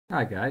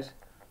Hi guys,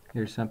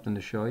 here's something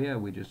to show you.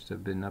 We just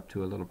have been up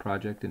to a little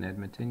project in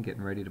Edmonton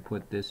getting ready to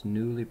put this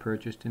newly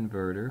purchased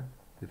inverter.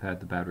 We've had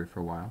the battery for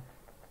a while.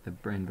 The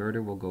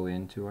inverter will go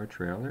into our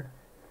trailer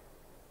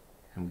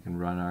and we can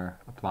run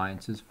our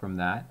appliances from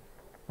that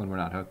when we're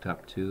not hooked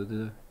up to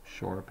the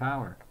shore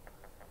power.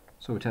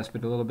 So we'll test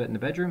it a little bit in the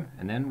bedroom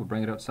and then we'll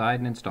bring it outside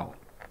and install it.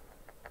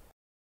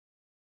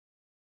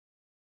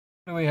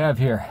 What do we have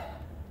here?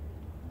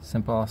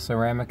 Simple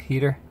ceramic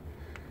heater.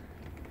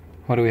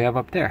 What do we have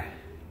up there?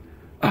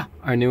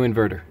 Our new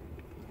inverter.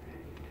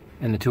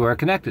 And the two are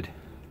connected.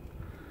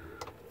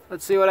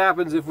 Let's see what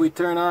happens if we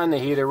turn on the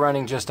heater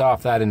running just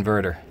off that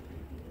inverter.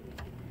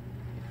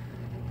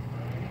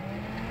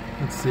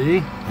 Let's see.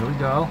 Here we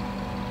go.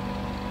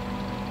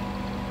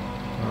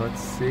 Well, let's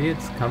see.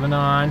 It's coming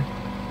on.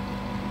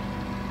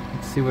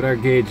 Let's see what our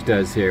gauge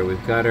does here.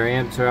 We've got our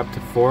amps are up to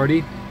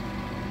 40.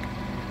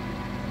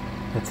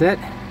 That's it.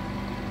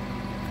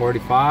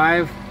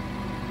 45.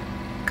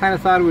 Kind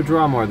of thought it would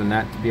draw more than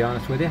that, to be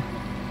honest with you.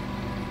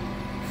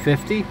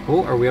 50.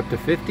 Oh, are we up to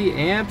 50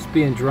 amps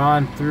being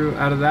drawn through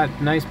out of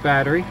that nice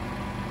battery?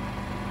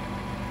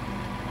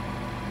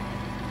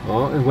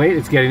 Oh, and wait,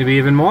 it's getting to be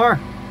even more.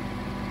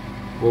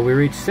 Will we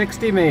reach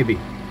 60 maybe?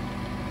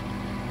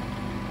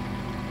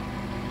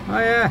 Oh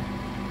yeah.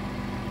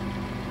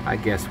 I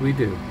guess we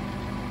do.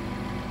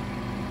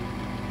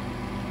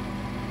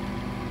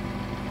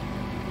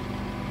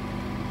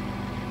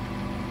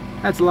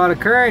 That's a lot of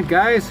current,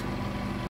 guys.